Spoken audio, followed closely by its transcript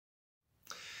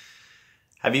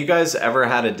Have you guys ever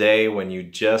had a day when you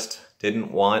just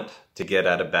didn't want to get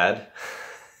out of bed?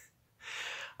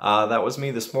 That was me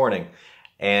this morning.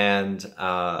 And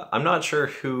I'm not sure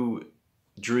who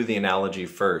drew the analogy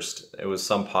first. It was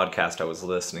some podcast I was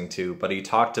listening to, but he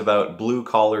talked about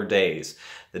blue-collar days,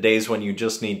 the days when you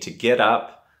just need to get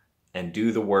up and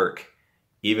do the work,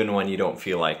 even when you don't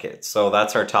feel like it. So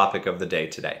that's our topic of the day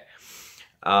today.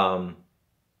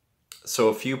 So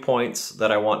a few points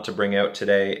that I want to bring out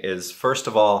today is, first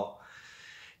of all,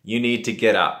 you need to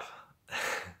get up.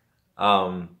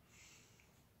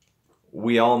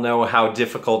 We all know how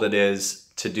difficult it is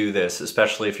to do this,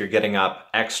 especially if you're getting up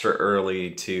extra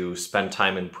early to spend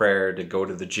time in prayer, to go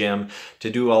to the gym, to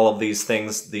do all of these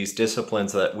things, these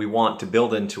disciplines that we want to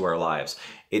build into our lives.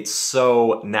 It's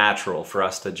so natural for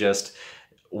us to just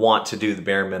want to do the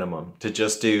bare minimum, to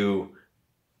just do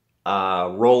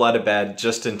roll out of bed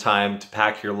just in time to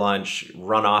pack your lunch,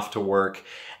 run off to work,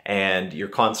 and you're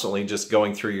constantly just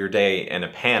going through your day in a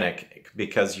panic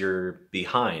because you're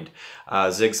behind.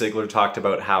 Zig Ziglar talked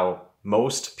about how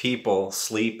most people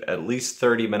sleep at least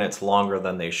 30 minutes longer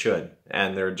than they should,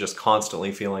 and they're just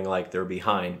constantly feeling like they're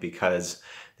behind because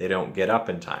they don't get up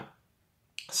in time.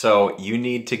 So you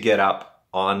need to get up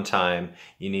on time.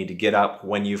 You need to get up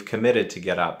when you've committed to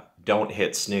get up. Don't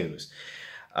hit snooze.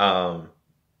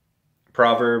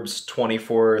 Proverbs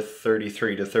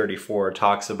 24:33-34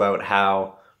 talks about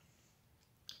how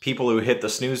people who hit the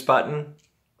snooze button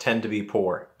tend to be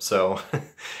poor. So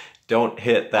don't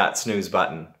hit that snooze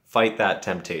button. Fight that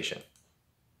temptation.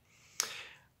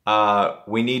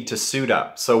 We need to suit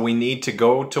up. So we need to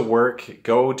go to work,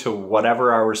 go to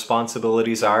whatever our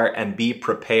responsibilities are, and be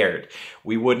prepared.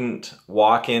 We wouldn't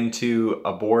walk into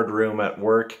a boardroom at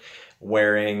work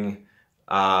wearing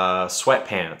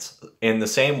sweatpants. In the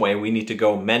same way, we need to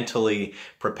go mentally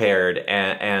prepared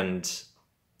and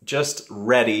just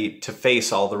ready to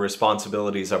face all the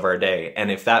responsibilities of our day.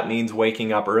 And if that means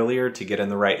waking up earlier to get in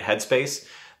the right headspace,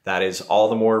 that is all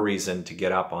the more reason to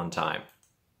get up on time.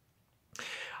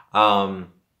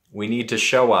 We need to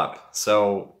show up.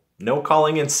 So no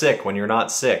calling in sick when you're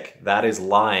not sick. That is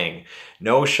lying.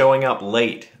 No showing up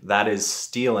late. That is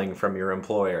stealing from your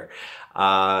employer.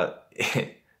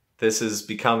 This is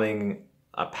becoming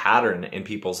a pattern in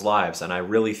people's lives, and I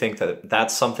really think that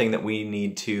that's something that we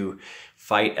need to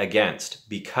fight against,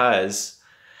 because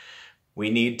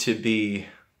we need to be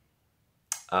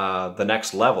the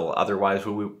next level. Otherwise,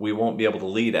 we won't be able to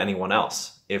lead anyone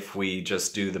else if we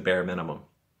just do the bare minimum.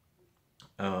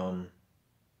 And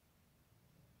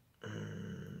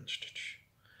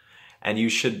you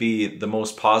should be the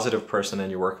most positive person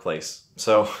in your workplace.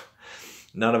 So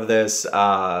none of this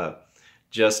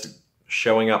just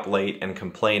showing up late and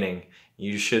complaining.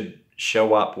 You should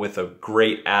show up with a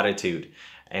great attitude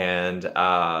and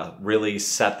really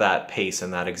set that pace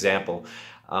and that example.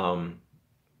 The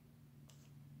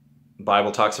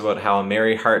Bible talks about how a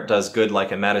merry heart does good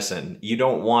like a medicine. You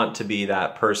don't want to be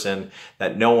that person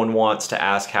that no one wants to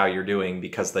ask how you're doing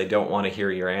because they don't want to hear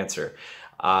your answer.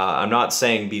 I'm not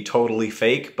saying be totally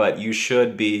fake, but you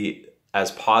should be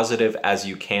as positive as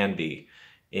you can be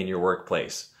in your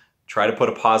workplace. Try to put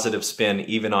a positive spin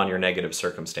even on your negative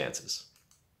circumstances.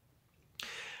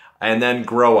 And then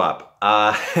grow up.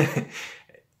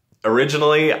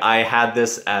 Originally, I had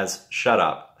this as shut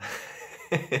up.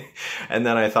 And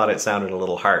then I thought it sounded a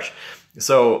little harsh.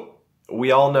 So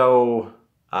we all know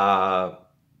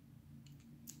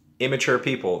immature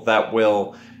people that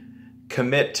will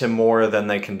commit to more than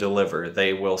they can deliver.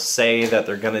 They will say that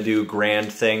they're going to do grand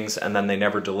things and then they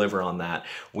never deliver on that.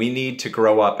 We need to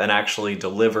grow up and actually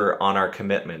deliver on our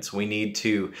commitments. We need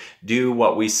to do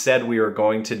what we said we were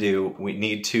going to do. We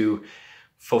need to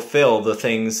fulfill the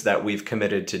things that we've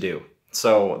committed to do.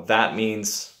 So that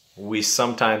means we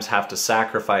sometimes have to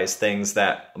sacrifice things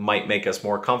that might make us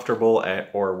more comfortable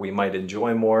or we might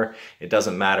enjoy more. It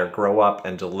doesn't matter. Grow up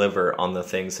and deliver on the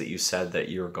things that you said that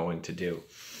you're going to do.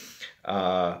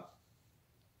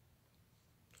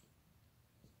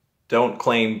 Don't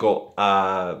claim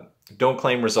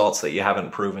results that you haven't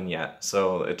proven yet.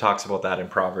 So it talks about that in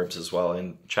Proverbs as well,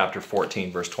 in chapter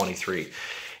 14, verse 23.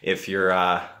 If you're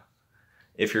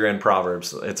in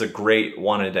Proverbs, it's a great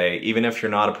one a day. Even if you're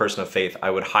not a person of faith,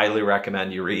 I would highly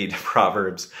recommend you read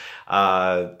Proverbs.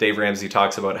 Dave Ramsey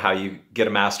talks about how you get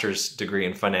a master's degree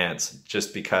in finance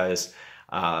just because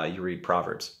you read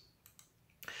Proverbs.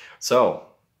 So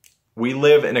we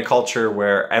live in a culture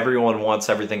where everyone wants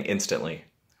everything instantly.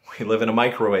 We live in a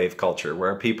microwave culture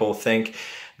where people think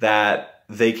that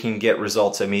they can get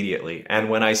results immediately. And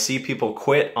when I see people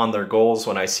quit on their goals,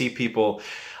 when I see people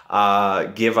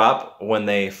give up when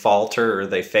they falter or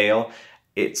they fail,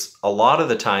 it's a lot of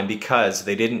the time because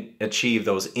they didn't achieve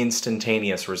those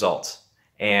instantaneous results.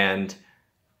 And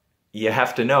you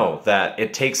have to know that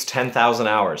it takes 10,000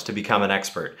 hours to become an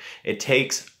expert. It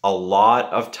takes a lot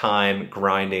of time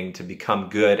grinding to become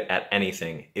good at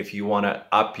anything. If you want to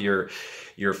up your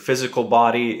physical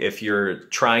body, if you're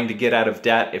trying to get out of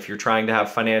debt, if you're trying to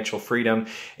have financial freedom,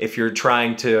 if you're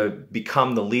trying to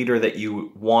become the leader that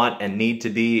you want and need to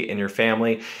be in your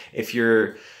family, if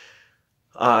you're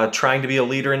trying to be a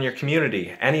leader in your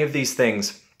community, any of these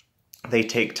things, they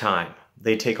take time.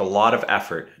 They take a lot of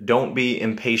effort. Don't be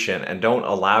impatient and don't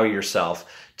allow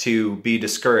yourself to be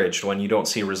discouraged when you don't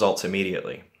see results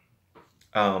immediately.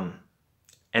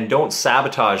 And don't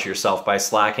sabotage yourself by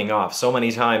slacking off. So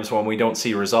many times when we don't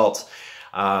see results,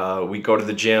 we go to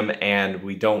the gym and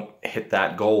we don't hit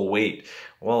that goal weight.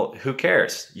 Well, who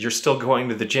cares? You're still going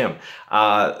to the gym.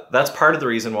 That's part of the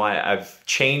reason why I've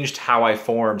changed how I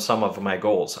form some of my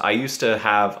goals. I used to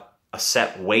have a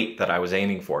set weight that I was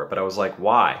aiming for, but I was like,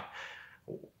 why?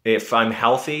 If I'm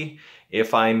healthy,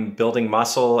 if I'm building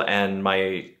muscle and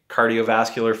my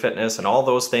cardiovascular fitness and all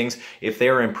those things, if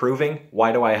they're improving,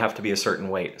 why do I have to be a certain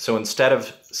weight? So instead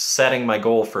of setting my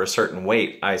goal for a certain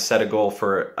weight, I set a goal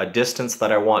for a distance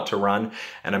that I want to run,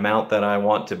 an amount that I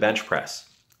want to bench press.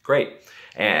 Great.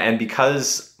 And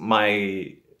because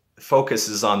my focus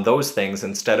is on those things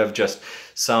instead of just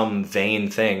some vain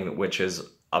thing, which is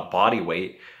a body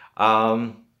weight,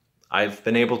 I've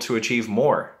been able to achieve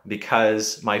more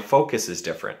because my focus is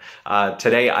different.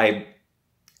 Today I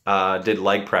did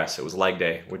leg press. It was leg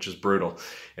day, which is brutal.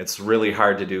 It's really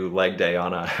hard to do leg day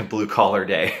on a blue collar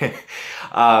day.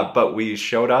 But we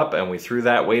showed up and we threw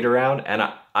that weight around, and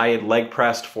I leg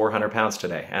pressed 400 pounds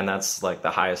today. And that's like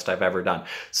the highest I've ever done.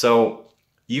 So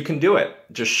you can do it.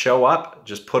 Just show up,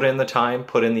 just put in the time,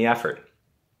 put in the effort.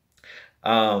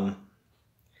 And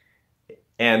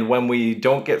when we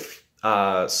don't get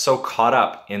so caught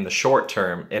up in the short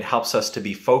term, it helps us to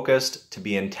be focused, to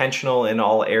be intentional in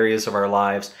all areas of our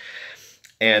lives,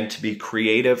 and to be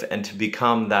creative and to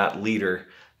become that leader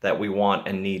that we want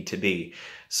and need to be.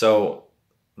 So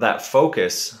that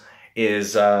focus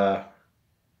is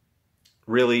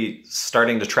really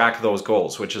starting to track those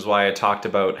goals, which is why I talked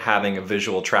about having a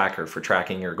visual tracker for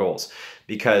tracking your goals,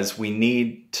 because we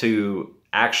need to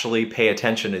actually pay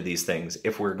attention to these things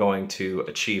if we're going to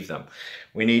achieve them.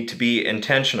 We need to be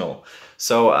intentional.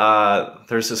 So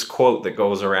there's this quote that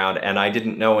goes around, and I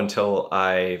didn't know until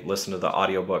I listened to the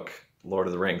audiobook Lord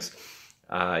of the Rings.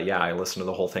 Yeah, I listened to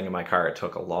the whole thing in my car. It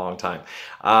took a long time.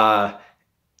 Not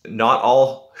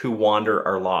all who wander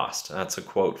are lost. That's a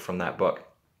quote from that book.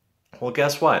 Well,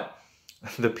 guess what?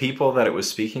 The people that it was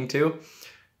speaking to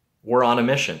were on a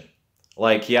mission.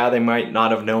 Like, yeah, they might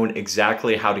not have known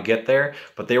exactly how to get there,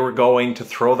 but they were going to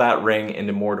throw that ring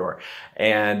into Mordor.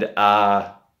 And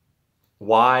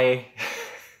why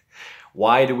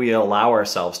do we allow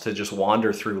ourselves to just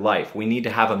wander through life? We need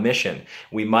to have a mission.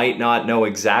 We might not know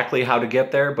exactly how to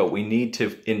get there, but we need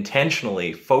to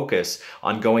intentionally focus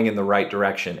on going in the right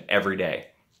direction every day.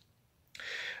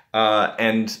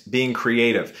 And being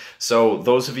creative. So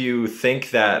those of you who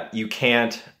think that you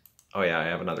can't, oh yeah, I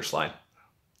have another slide.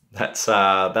 That's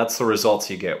the results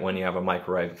you get when you have a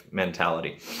microwave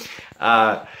mentality.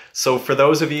 So for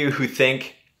those of you who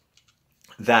think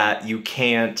that you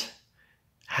can't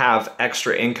have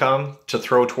extra income to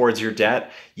throw towards your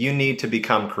debt, you need to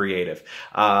become creative.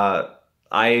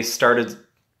 I started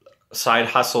side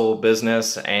hustle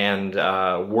business and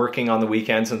working on the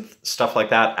weekends and stuff like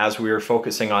that as we were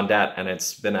focusing on debt, and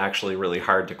it's been actually really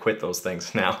hard to quit those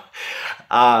things now.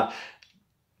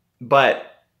 But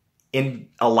in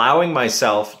allowing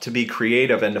myself to be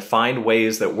creative and to find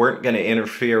ways that weren't going to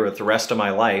interfere with the rest of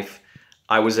my life,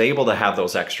 I was able to have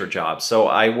those extra jobs. So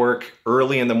I work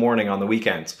early in the morning on the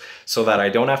weekends so that I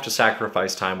don't have to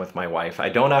sacrifice time with my wife. I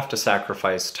don't have to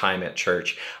sacrifice time at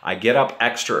church. I get up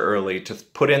extra early to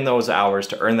put in those hours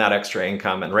to earn that extra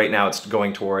income. And right now it's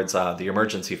going towards the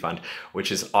emergency fund,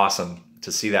 which is awesome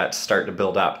to see that start to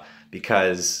build up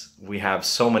because we have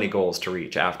so many goals to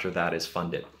reach after that is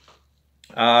funded.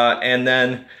 And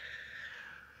then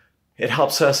it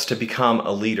helps us to become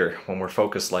a leader when we're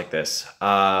focused like this.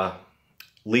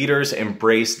 Leaders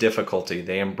embrace difficulty,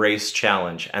 they embrace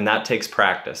challenge, and that takes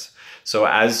practice. So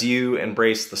as you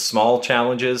embrace the small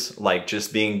challenges, like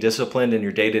just being disciplined in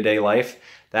your day-to-day life,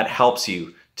 that helps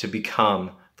you to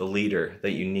become the leader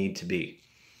that you need to be.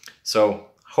 So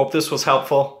hope this was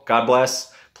helpful. God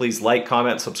bless. Please like,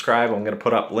 comment, subscribe. I'm going to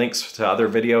put up links to other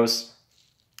videos.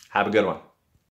 Have a good one.